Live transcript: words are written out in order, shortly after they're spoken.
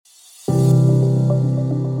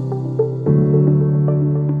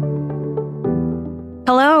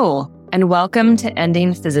Hello, and welcome to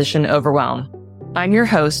Ending Physician Overwhelm. I'm your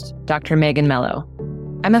host, Dr. Megan Mello.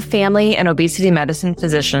 I'm a family and obesity medicine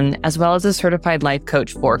physician, as well as a certified life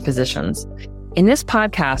coach for physicians. In this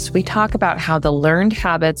podcast, we talk about how the learned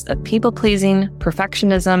habits of people-pleasing,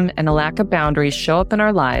 perfectionism, and a lack of boundaries show up in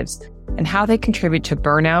our lives and how they contribute to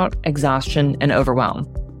burnout, exhaustion, and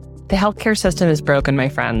overwhelm. The healthcare system is broken, my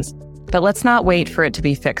friends, but let's not wait for it to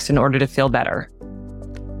be fixed in order to feel better.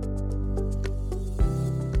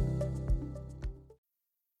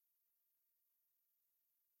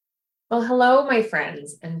 Well, hello, my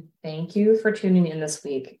friends, and thank you for tuning in this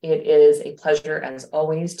week. It is a pleasure, as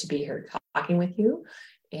always, to be here talking with you,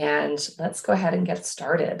 and let's go ahead and get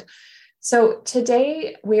started. So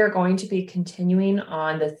today we are going to be continuing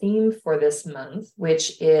on the theme for this month,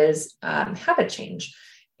 which is habit change.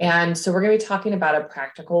 And so we're going to be talking about a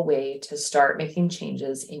practical way to start making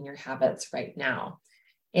changes in your habits right now.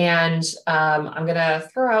 And I'm going to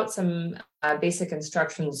throw out some basic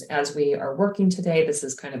instructions as we are working today. This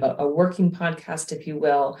is kind of a working podcast, if you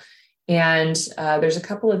will. And there's a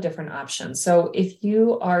couple of different options. So if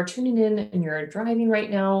you are tuning in and you're driving right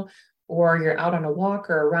now, or you're out on a walk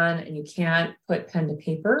or a run and you can't put pen to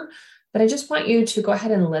paper, but I just want you to go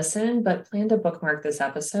ahead and listen, but plan to bookmark this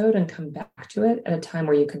episode and come back to it at a time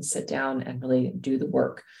where you can sit down and really do the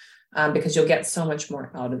work, because you'll get so much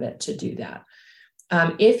more out of it to do that.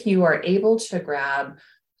 If you are able to grab,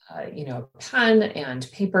 a pen and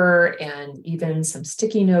paper and even some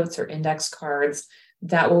sticky notes or index cards,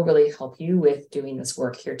 that will really help you with doing this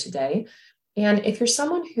work here today. And if you're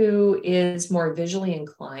someone who is more visually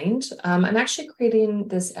inclined, I'm actually creating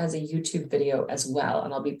this as a YouTube video as well,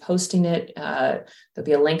 and I'll be posting it. There'll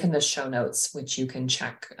be a link in the show notes, which you can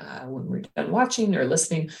check when we're done watching or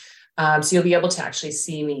listening. So you'll be able to actually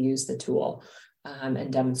see me use the tool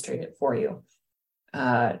and demonstrate it for you.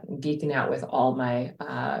 Geeking out with all my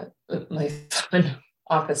my fun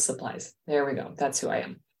office supplies. There we go. That's who I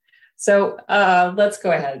am. So let's go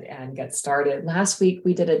ahead and get started. Last week,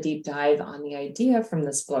 we did a deep dive on the idea from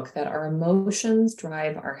this book that our emotions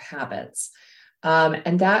drive our habits.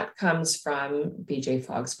 And that comes from BJ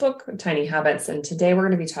Fogg's book, Tiny Habits. And today we're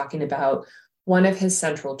going to be talking about one of his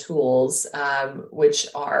central tools, which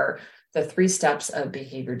are the 3 steps of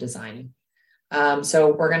behavior design.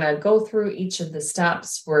 So we're going to go through each of the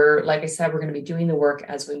steps. Like I said, we're going to be doing the work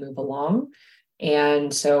as we move along.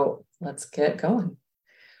 And so let's get going.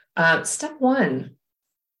 Step 1,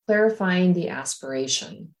 clarifying the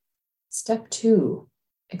aspiration. Step 2,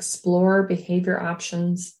 explore behavior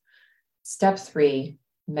options. Step 3,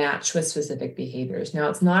 match with specific behaviors. Now,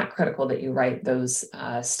 it's not critical that you write those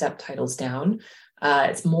step titles down.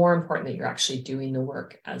 It's more important that you're actually doing the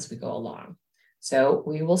work as we go along. So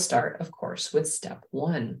we will start, of course, with step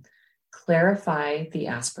 1, clarify the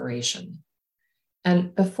aspiration.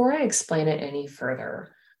 And before I explain it any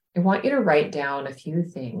further, I want you to write down a few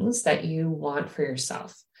things that you want for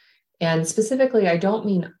yourself. And specifically, I don't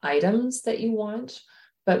mean items that you want,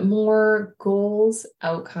 but more goals,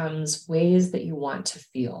 outcomes, ways that you want to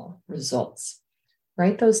feel, results.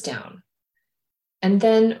 Write those down. And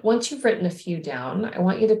then once you've written a few down, I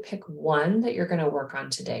want you to pick one that you're going to work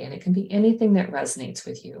on today. And it can be anything that resonates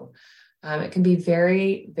with you. It can be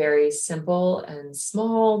very, very simple and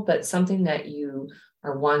small, but something that you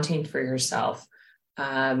are wanting for yourself.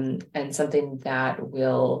 And something that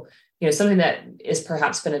will, something that is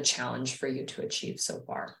perhaps been a challenge for you to achieve so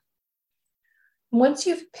far. Once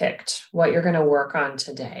you've picked what you're going to work on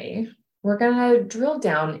today, we're going to drill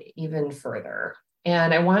down even further.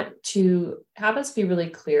 And I want to have us be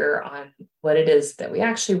really clear on what it is that we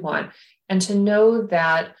actually want, and to know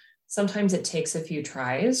that sometimes it takes a few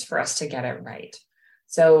tries for us to get it right.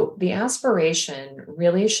 So the aspiration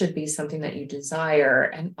really should be something that you desire.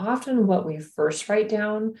 And often what we first write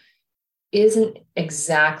down isn't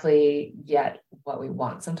exactly yet what we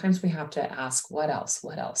want. Sometimes we have to ask, what else?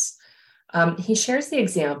 What else? He shares the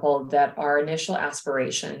example that our initial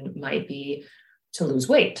aspiration might be to lose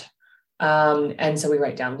weight. And so we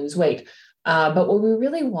write down lose weight. But what we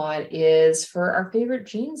really want is for our favorite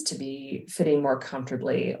jeans to be fitting more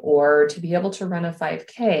comfortably, or to be able to run a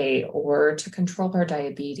 5K, or to control our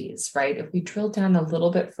diabetes, right? If we drill down a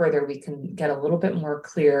little bit further, we can get a little bit more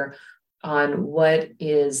clear on what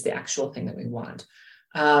is the actual thing that we want.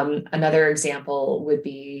 Another example would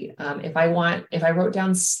be if I wrote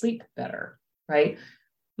down sleep better, right?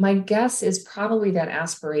 My guess is probably that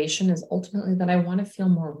aspiration is ultimately that I want to feel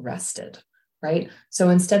more rested. Right? So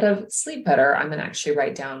instead of sleep better, I'm going to actually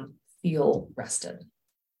write down feel rested.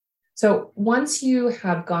 So once you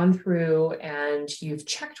have gone through and you've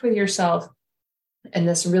checked with yourself, and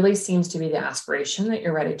this really seems to be the aspiration that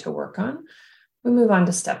you're ready to work on, We move on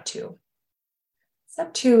to step 2.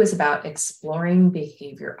 Step 2 is about exploring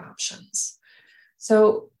behavior options.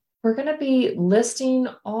 So we're going to be listing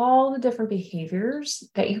all the different behaviors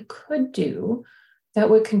that you could do that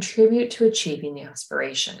would contribute to achieving the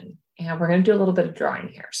aspiration. And we're going to do a little bit of drawing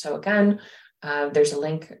here. So again, there's a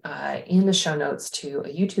link in the show notes to a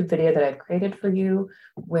YouTube video that I've created for you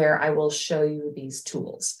where I will show you these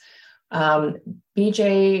tools.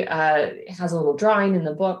 BJ has a little drawing in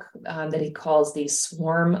the book that he calls the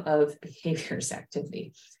swarm of behaviors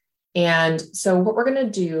activity. And so what we're going to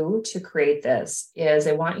do to create this is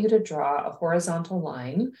I want you to draw a horizontal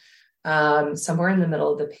line somewhere in the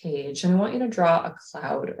middle of the page, and I want you to draw a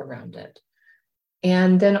cloud around it.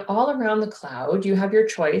 And then all around the cloud, you have your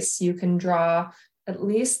choice. You can draw at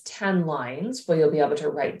least 10 lines where you'll be able to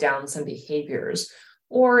write down some behaviors.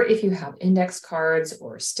 Or if you have index cards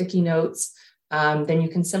or sticky notes, then you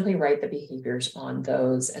can simply write the behaviors on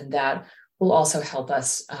those. And that will also help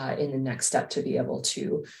us in the next step to be able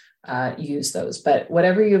to use those. But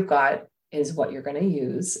whatever you've got is what you're going to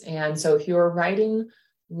use. And so if you're writing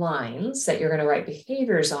lines that you're going to write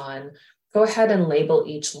behaviors on, go ahead and label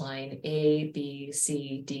each line A, B,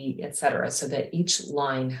 C, D, etc., so that each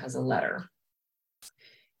line has a letter.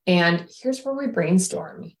 And here's where we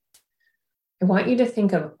brainstorm. I want you to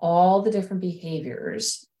think of all the different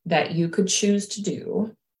behaviors that you could choose to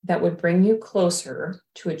do that would bring you closer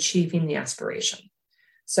to achieving the aspiration.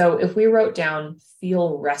 So if we wrote down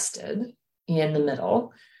feel rested in the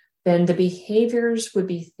middle, then the behaviors would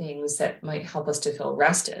be things that might help us to feel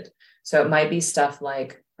rested. So it might be stuff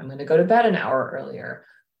like, I'm going to go to bed an hour earlier.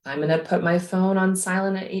 I'm going to put my phone on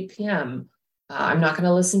silent at 8 p.m. I'm not going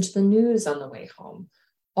to listen to the news on the way home.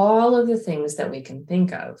 All of the things that we can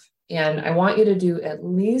think of. And I want you to do at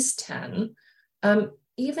least 10,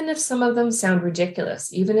 even if some of them sound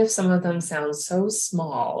ridiculous, even if some of them sound so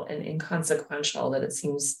small and inconsequential that it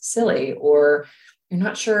seems silly, or you're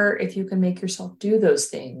not sure if you can make yourself do those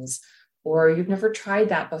things, or you've never tried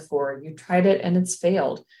that before, you tried it and it's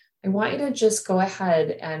failed. I want you to just go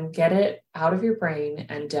ahead and get it out of your brain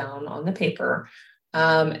and down on the paper.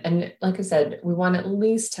 And like I said, we want at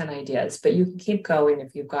least 10 ideas, but you can keep going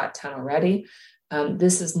if you've got 10 already.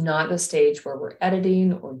 This is not the stage where we're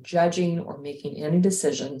editing or judging or making any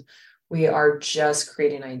decision. We are just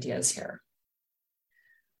creating ideas here.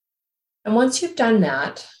 And once you've done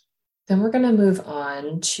that, then we're going to move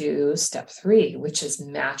on to step 3, which is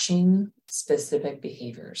matching specific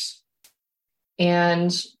behaviors.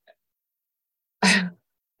 And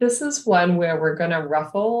this is one where we're going to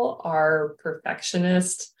ruffle our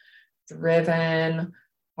perfectionist, driven,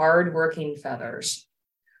 hardworking feathers.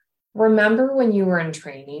 Remember when you were in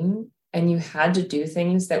training and you had to do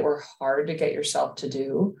things that were hard to get yourself to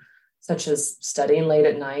do, such as studying late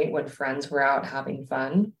at night when friends were out having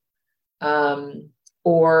fun?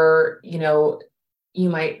 Or, you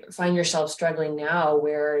might find yourself struggling now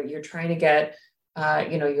where you're trying to get,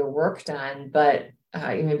 your work done, but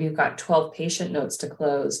maybe you've got 12 patient notes to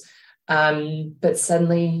close. But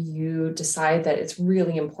suddenly you decide that it's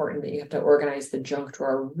really important that you have to organize the junk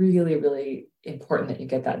drawer, really, really important that you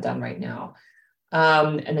get that done right now.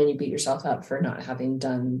 And then you beat yourself up for not having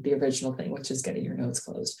done the original thing, which is getting your notes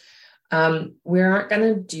closed. We aren't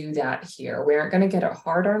going to do that here. We aren't going to get it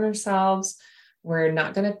hard on ourselves. We're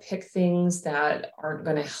not going to pick things that aren't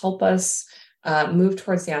going to help us move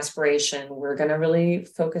towards the aspiration. We're going to really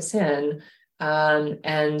focus in.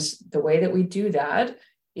 And the way that we do that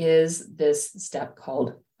is this step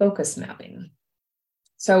called focus mapping.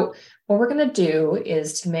 So what we're going to do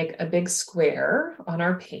is to make a big square on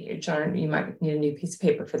our page. You might need a new piece of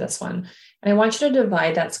paper for this one. And I want you to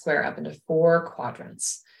divide that square up into 4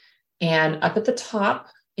 quadrants. And up at the top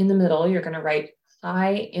in the middle, you're going to write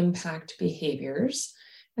high impact behaviors.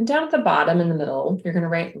 And down at the bottom in the middle, you're going to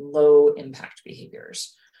write low impact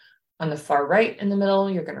behaviors. On the far right in the middle,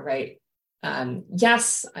 you're going to write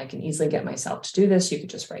yes, I can easily get myself to do this. You could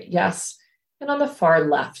just write yes. And on the far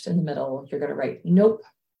left in the middle, you're going to write nope,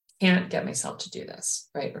 can't get myself to do this,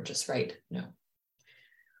 right? Or just write no.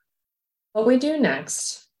 What we do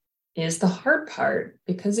next is the hard part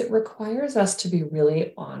because it requires us to be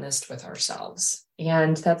really honest with ourselves.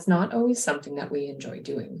 And that's not always something that we enjoy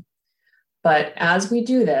doing. But as we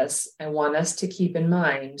do this, I want us to keep in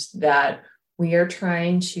mind that we are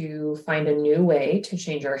trying to find a new way to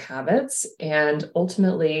change our habits, and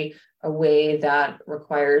ultimately a way that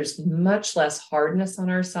requires much less hardness on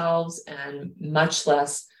ourselves and much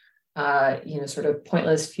less, sort of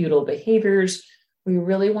pointless, futile behaviors. We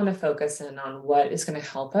really want to focus in on what is going to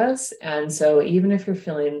help us. And so even if you're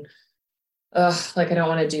feeling, like I don't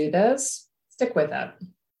want to do this, stick with it.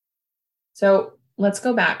 So let's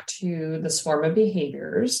go back to the swarm of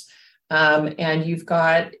behaviors. And you've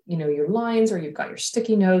got, your lines, or you've got your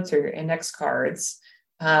sticky notes or your index cards.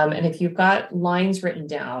 And if you've got lines written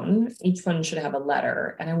down, each one should have a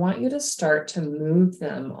letter. And I want you to start to move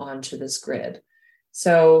them onto this grid.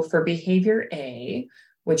 So for behavior A,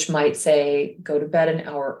 which might say, go to bed an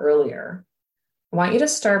hour earlier, I want you to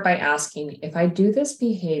start by asking, if I do this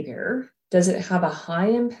behavior, does it have a high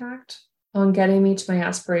impact on getting me to my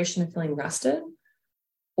aspiration of feeling rested?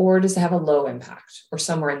 Or does it have a low impact, or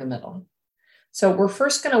somewhere in the middle? So we're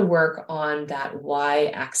first going to work on that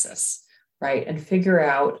y-axis, right? And figure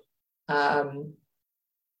out,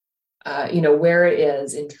 where it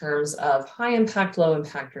is in terms of high impact, low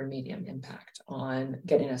impact, or medium impact on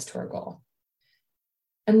getting us to our goal.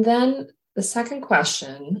 And then the second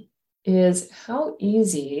question is, how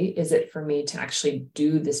easy is it for me to actually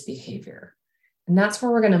do this behavior? And that's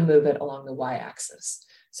where we're going to move it along the y-axis.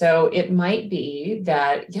 So it might be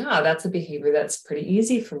that, that's a behavior that's pretty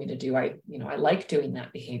easy for me to do. I like doing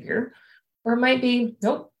that behavior. Or it might be,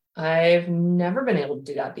 nope, I've never been able to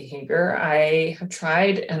do that behavior. I have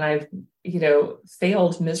tried and I've,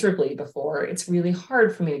 failed miserably before. It's really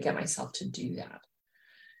hard for me to get myself to do that.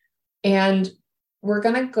 And we're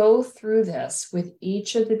going to go through this with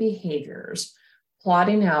each of the behaviors,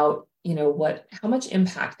 plotting out, how much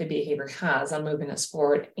impact the behavior has on moving us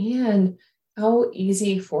forward, and how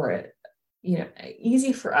easy for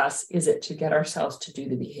us is it to get ourselves to do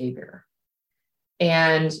the behavior.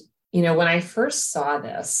 And, when I first saw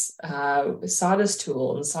this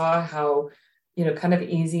tool and saw how, kind of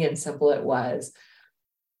easy and simple it was,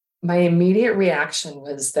 my immediate reaction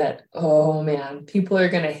was that, oh man, people are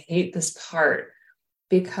going to hate this part,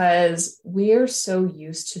 because we are so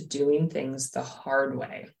used to doing things the hard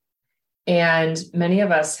way. And many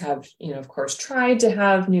of us have, of course, tried to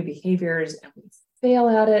have new behaviors, and we fail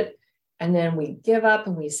at it. And then we give up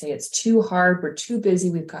and we say it's too hard. We're too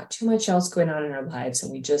busy. We've got too much else going on in our lives.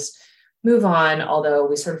 And we just move on, although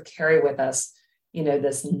we sort of carry with us,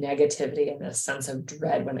 this negativity and this sense of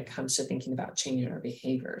dread when it comes to thinking about changing our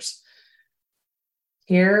behaviors.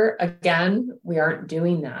 Here, again, we aren't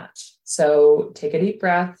doing that. So take a deep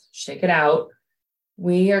breath, shake it out.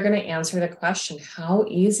 We are going to answer the question, how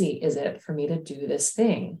easy is it for me to do this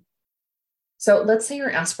thing? So let's say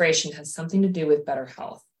your aspiration has something to do with better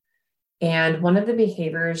health. And one of the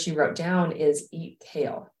behaviors you wrote down is eat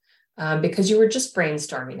kale, because you were just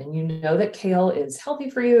brainstorming and you know that kale is healthy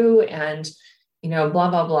for you and, blah,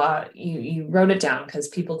 blah, blah. You wrote it down because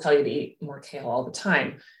people tell you to eat more kale all the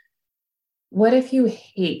time. What if you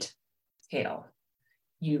hate kale?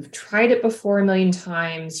 You've tried it before a million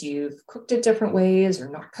times. You've cooked it different ways or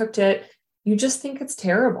not cooked it. You just think it's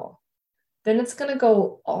terrible. Then it's going to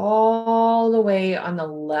go all the way on the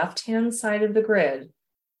left-hand side of the grid,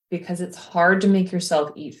 because it's hard to make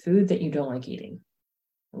yourself eat food that you don't like eating,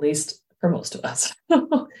 at least for most of us.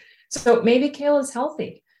 So maybe kale is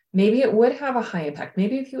healthy. Maybe it would have a high impact.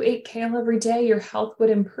 Maybe if you ate kale every day, your health would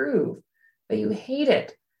improve, but you hate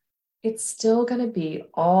it. It's still going to be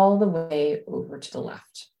all the way over to the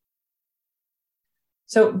left.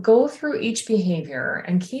 So go through each behavior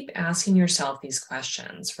and keep asking yourself these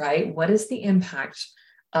questions, right? What is the impact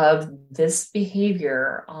of this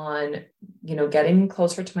behavior on, getting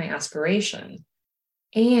closer to my aspiration?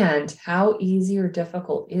 And how easy or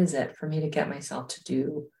difficult is it for me to get myself to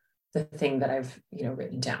do the thing that I've,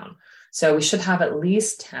 written down? So we should have at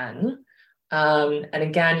least 10. And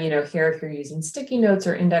again, here, if you're using sticky notes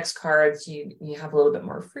or index cards, you have a little bit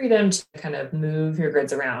more freedom to kind of move your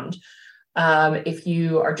grids around. If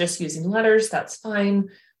you are just using letters, that's fine.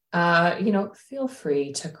 Feel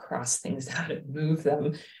free to cross things out and move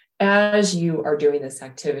them as you are doing this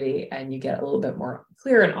activity and you get a little bit more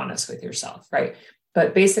clear and honest with yourself, right?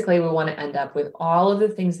 But basically, we want to end up with all of the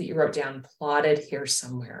things that you wrote down plotted here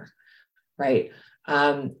somewhere, right?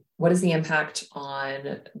 What is the impact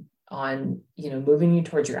on moving you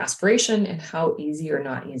towards your aspiration, and how easy or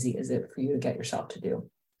not easy is it for you to get yourself to do?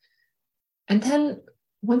 And then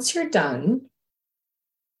once you're done,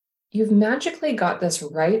 you've magically got this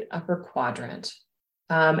right upper quadrant.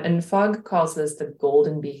 And Fogg calls this the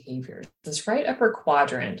golden behaviors. This right upper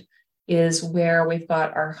quadrant is where we've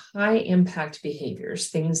got our high impact behaviors,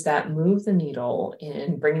 things that move the needle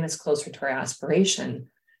in bringing us closer to our aspiration.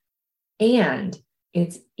 And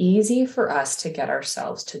it's easy for us to get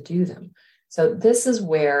ourselves to do them. So this is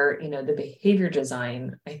where, the behavior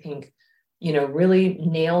design, I think, really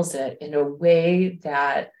nails it in a way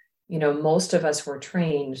that, most of us who are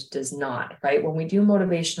trained does not, right? When we do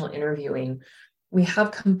motivational interviewing, we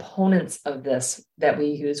have components of this that we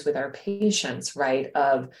use with our patients, right?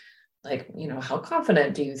 Of like, how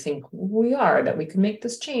confident do you think we are that we can make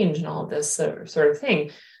this change and all this sort of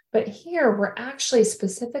thing? But here we're actually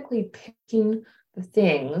specifically picking the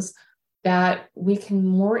things that we can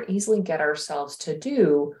more easily get ourselves to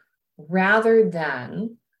do rather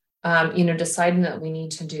than, deciding that we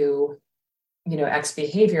need to do, X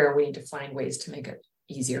behavior. We need to find ways to make it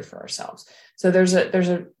easier for ourselves. So there's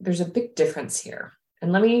a big difference here.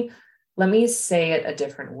 And let me say it a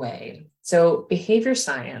different way. So behavior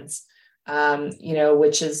science,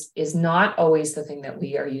 which is not always the thing that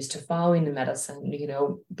we are used to following in medicine.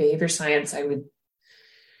 Behavior science, I would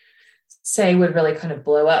say, would really kind of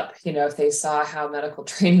blow up, if they saw how medical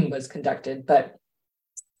training was conducted. But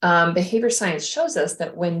behavior science shows us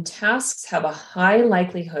that when tasks have a high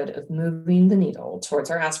likelihood of moving the needle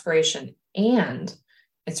towards our aspiration and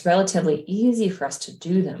it's relatively easy for us to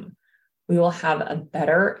do them, we will have a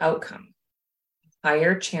better outcome,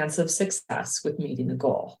 higher chance of success with meeting the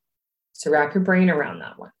goal. So wrap your brain around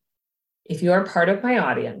that one. If you are part of my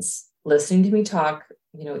audience, listening to me talk,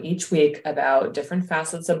 each week about different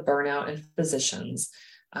facets of burnout in physicians,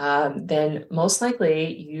 then most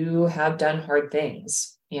likely you have done hard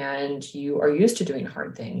things and you are used to doing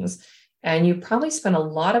hard things. And you probably spent a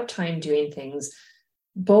lot of time doing things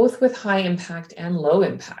both with high impact and low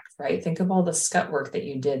impact, right? Think of all the scut work that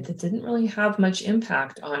you did that didn't really have much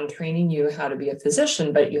impact on training you how to be a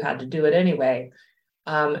physician, but you had to do it anyway.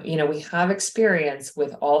 We have experience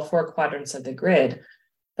with all 4 quadrants of the grid,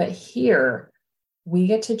 but here we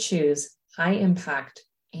get to choose high impact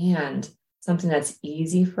and something that's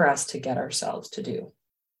easy for us to get ourselves to do.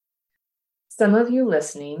 Some of you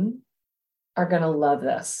listening are going to love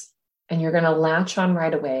this, and you're going to latch on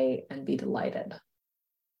right away and be delighted.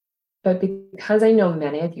 But because I know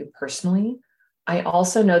many of you personally, I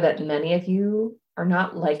also know that many of you are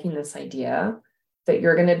not liking this idea that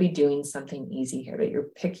you're going to be doing something easy here, that you're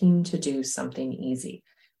picking to do something easy.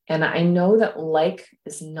 And I know that like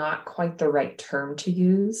is not quite the right term to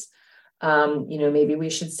use. Maybe we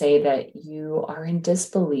should say that you are in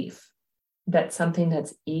disbelief that something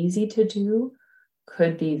that's easy to do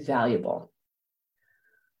could be valuable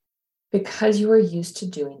because you are used to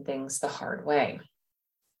doing things the hard way.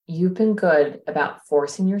 You've been good about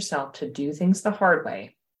forcing yourself to do things the hard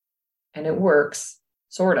way, and it works,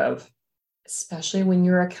 sort of, especially when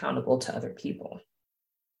you're accountable to other people.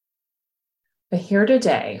 But here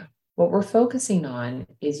today, what we're focusing on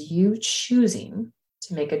is you choosing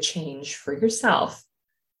to make a change for yourself.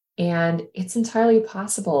 And it's entirely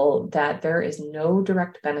possible that there is no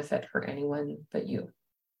direct benefit for anyone but you.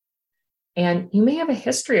 And you may have a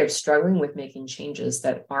history of struggling with making changes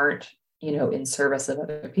that aren't, in service of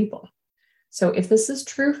other people. So if this is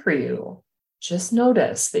true for you, just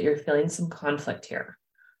notice that you're feeling some conflict here.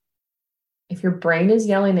 If your brain is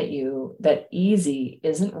yelling at you that easy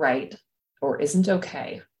isn't right or isn't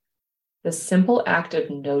okay, the simple act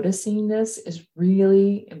of noticing this is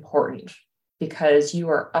really important because you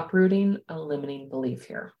are uprooting a limiting belief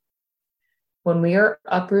here. When we are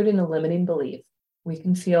uprooting a limiting belief, we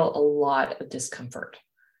can feel a lot of discomfort.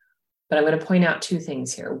 But I'm going to point out 2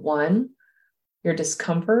 things here. 1, your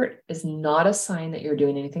discomfort is not a sign that you're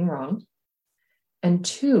doing anything wrong. And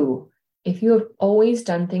 2, if you have always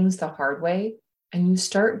done things the hard way and you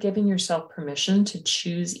start giving yourself permission to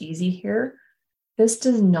choose easy here, this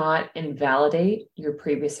does not invalidate your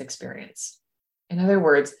previous experience. In other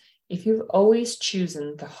words, if you've always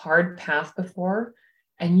chosen the hard path before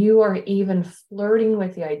and you are even flirting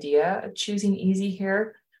with the idea of choosing easy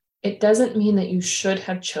here, it doesn't mean that you should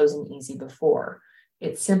have chosen easy before.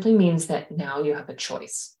 It simply means that now you have a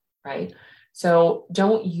choice, right? So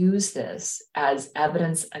don't use this as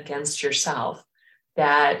evidence against yourself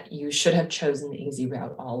that you should have chosen the easy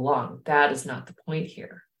route all along. That is not the point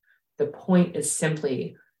here. The point is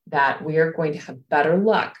simply that we are going to have better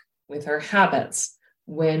luck with our habits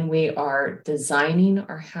when we are designing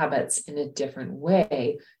our habits in a different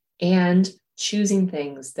way and choosing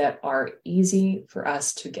things that are easy for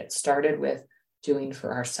us to get started with doing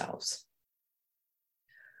for ourselves.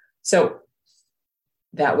 So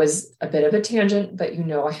that was a bit of a tangent, but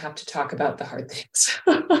I have to talk about the hard things.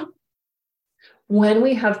 When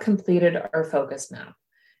we have completed our focus map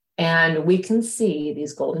and we can see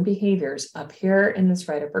these golden behaviors up here in this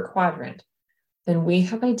right upper quadrant, then we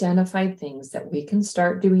have identified things that we can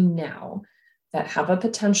start doing now that have a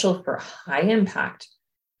potential for high impact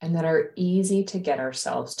and that are easy to get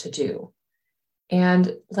ourselves to do.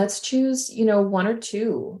 And let's choose, 1 or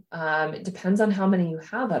 2. It depends on how many you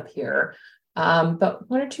have up here, but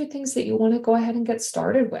 1 or 2 things that you want to go ahead and get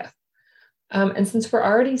started with. And since we're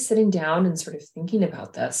already sitting down and sort of thinking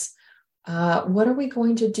about this, what are we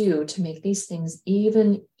going to do to make these things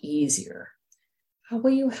even easier? How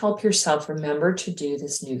will you help yourself remember to do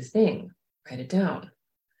this new thing? Write it down.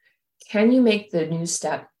 Can you make the new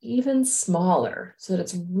step even smaller so that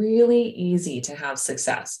it's really easy to have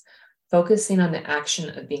success? Focusing on the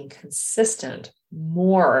action of being consistent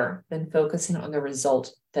more than focusing on the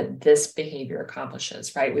result that this behavior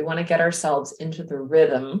accomplishes, right? We want to get ourselves into the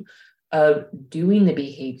rhythm of doing the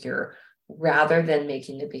behavior rather than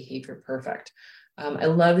making the behavior perfect. I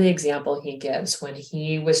love the example he gives when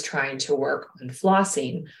he was trying to work on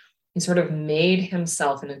flossing. He sort of made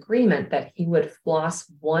himself an agreement that he would floss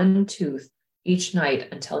one tooth each night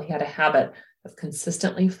until he had a habit of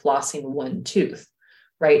consistently flossing one tooth,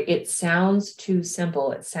 right? It sounds too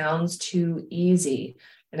simple. It sounds too easy.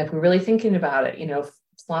 And if we're really thinking about it,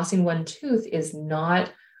 flossing one tooth is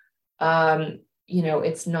not,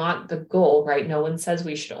 it's not the goal, right? No one says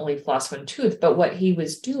we should only floss one tooth, but what he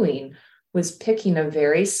was doing was picking a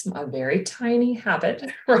very tiny habit,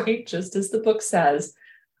 right? Just as the book says,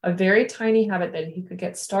 a very tiny habit that he could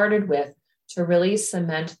get started with to really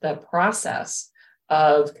cement the process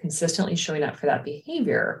of consistently showing up for that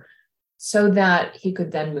behavior so that he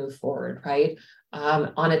could then move forward, right?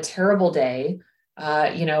 On a terrible day,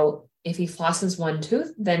 if he flosses one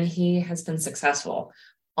tooth, then he has been successful.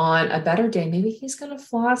 On a better day, maybe he's going to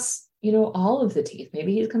floss, all of the teeth.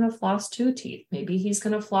 Maybe he's going to floss two teeth. Maybe he's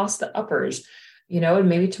going to floss the uppers, and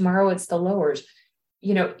maybe tomorrow it's the lowers.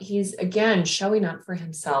 He's again showing up for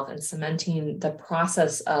himself and cementing the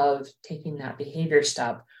process of taking that behavior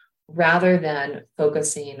step rather than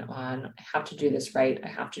focusing on, I have to do this right. I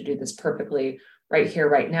have to do this perfectly right here,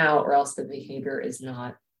 right now, or else the behavior is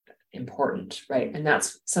not important, right? And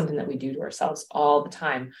that's something that we do to ourselves all the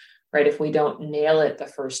time, right? If we don't nail it the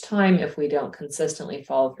first time, if we don't consistently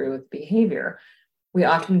follow through with behavior, we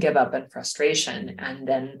often give up in frustration. And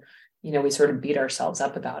then, we sort of beat ourselves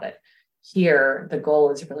up about it. Here, the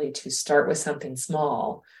goal is really to start with something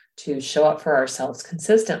small, to show up for ourselves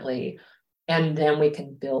consistently, and then we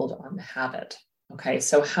can build on the habit. Okay,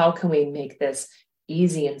 so how can we make this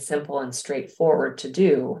easy and simple and straightforward to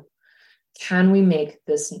do? Can we make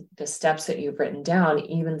the steps that you've written down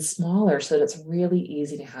even smaller so that it's really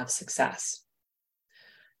easy to have success?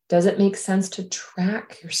 Does it make sense to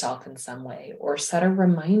track yourself in some way or set a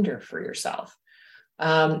reminder for yourself?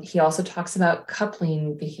 He also talks about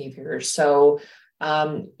coupling behaviors. So,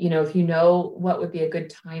 if you know what would be a good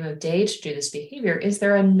time of day to do this behavior, is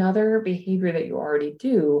there another behavior that you already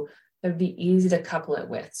do that would be easy to couple it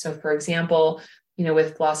with? So, for example,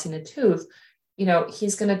 with flossing a tooth,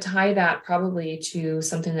 he's going to tie that probably to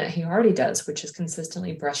something that he already does, which is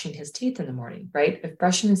consistently brushing his teeth in the morning, right? If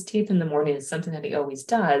brushing his teeth in the morning is something that he always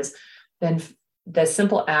does, then the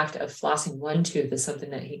simple act of flossing one tooth is something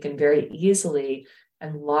that he can very easily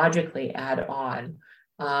and logically add on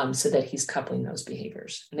so that he's coupling those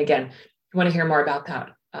behaviors. And again, if you want to hear more about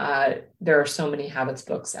that, there are so many habits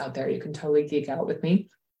books out there. You can totally geek out with me.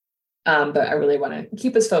 But I really want to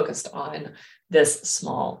keep us focused on this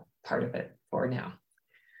small part of it for now.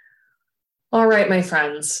 All right, my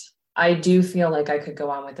friends, I do feel like I could go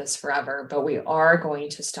on with this forever, but we are going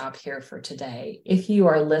to stop here for today. If you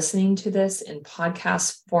are listening to this in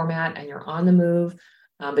podcast format and you're on the move,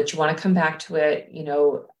 but you want to come back to it,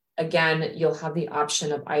 again, you'll have the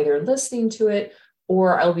option of either listening to it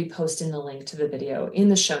or I'll be posting the link to the video in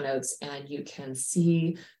the show notes and you can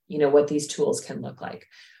see, what these tools can look like.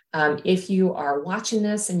 If you are watching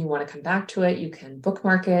this and you want to come back to it, you can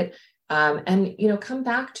bookmark it and, come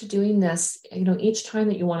back to doing this, each time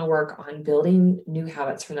that you want to work on building new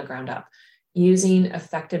habits from the ground up, using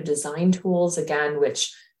effective design tools, again,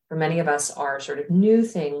 which for many of us are sort of new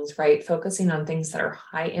things, right? Focusing on things that are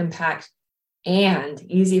high impact and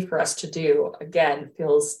easy for us to do, again,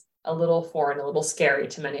 feels a little foreign, a little scary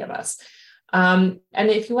to many of us. And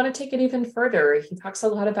if you want to take it even further, he talks a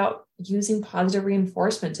lot about using positive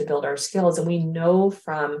reinforcement to build our skills. And we know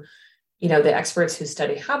from, the experts who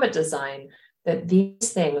study habit design that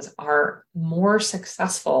these things are more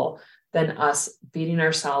successful than us beating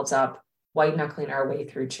ourselves up, white knuckling our way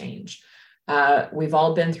through change. We've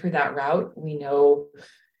all been through that route. We know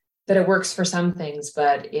that it works for some things,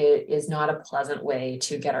 but it is not a pleasant way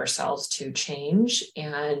to get ourselves to change.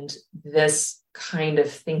 And this kind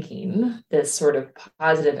of thinking, this sort of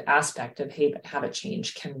positive aspect of habit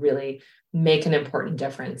change can really make an important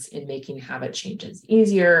difference in making habit changes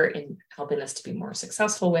easier, in helping us to be more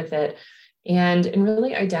successful with it, and in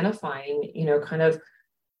really identifying,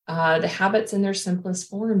 the habits in their simplest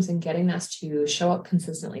forms and getting us to show up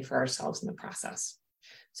consistently for ourselves in the process.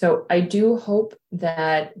 So I do hope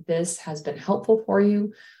that this has been helpful for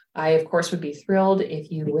you. I, of course, would be thrilled if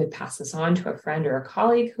you would pass this on to a friend or a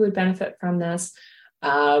colleague who would benefit from this.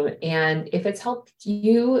 And if it's helped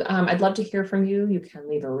you, I'd love to hear from you. You can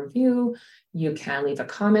leave a review, you can leave a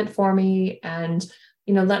comment for me, and,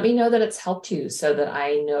 let me know that it's helped you so that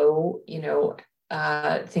I know,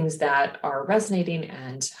 things that are resonating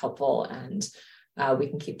and helpful, and we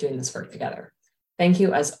can keep doing this work together. Thank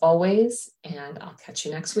you as always, and I'll catch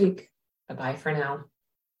you next week. Bye-bye for now.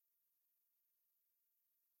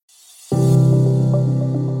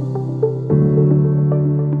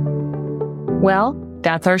 Well,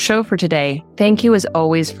 that's our show for today. Thank you as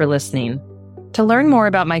always for listening. To learn more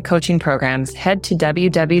about my coaching programs, head to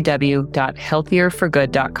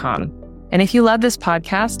www.healthierforgood.com. And if you love this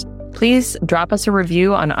podcast, please drop us a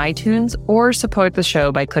review on iTunes or support the show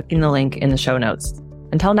by clicking the link in the show notes.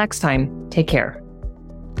 Until next time, take care.